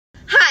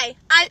Hi,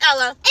 I'm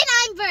Ella. And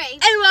I'm Bre.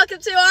 And welcome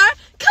to our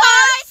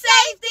Car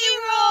Safety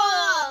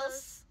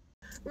Rules.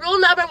 Rule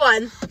number 1.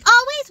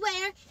 Always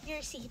wear your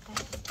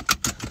seatbelt.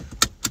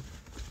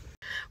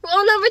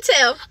 Rule number 2.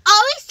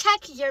 Always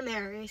check your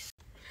mirrors.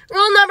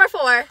 Rule number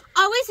 4.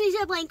 Always use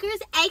your blinkers,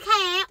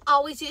 aka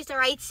always use the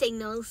right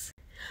signals.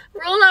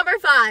 Rule number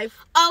 5.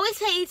 Always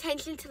pay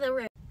attention to the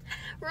road.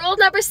 Rule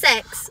number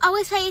 6.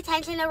 Always pay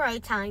attention to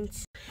road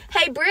signs.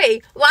 Hey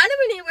Bre, why do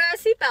we need to wear our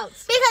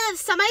seatbelts? Because if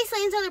somebody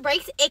slams on the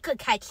brakes, it could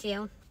catch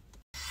you.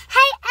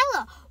 Hey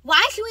Ella,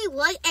 why should we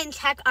look and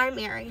check our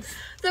mirrors?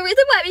 The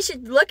reason why we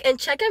should look and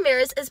check our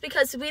mirrors is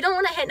because we don't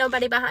want to hit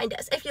nobody behind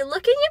us. If you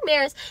look in your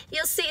mirrors,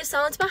 you'll see if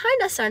someone's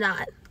behind us or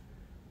not.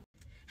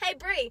 Hey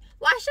Bre,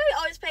 why should we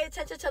always pay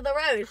attention to the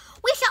road?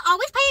 We should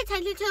always pay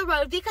attention to the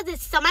road because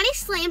if somebody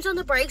slams on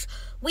the brakes,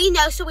 we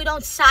know so we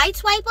don't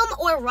sideswipe them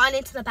or run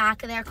into the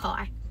back of their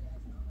car.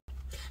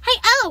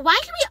 Hey Ella, why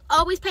should we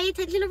always pay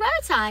attention to road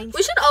signs?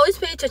 We should always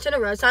pay attention to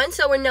road signs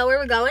so we know where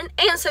we're going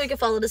and so we can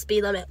follow the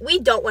speed limit. We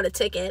don't want a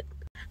ticket.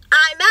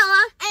 I'm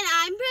Ella. And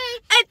I'm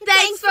Bre. And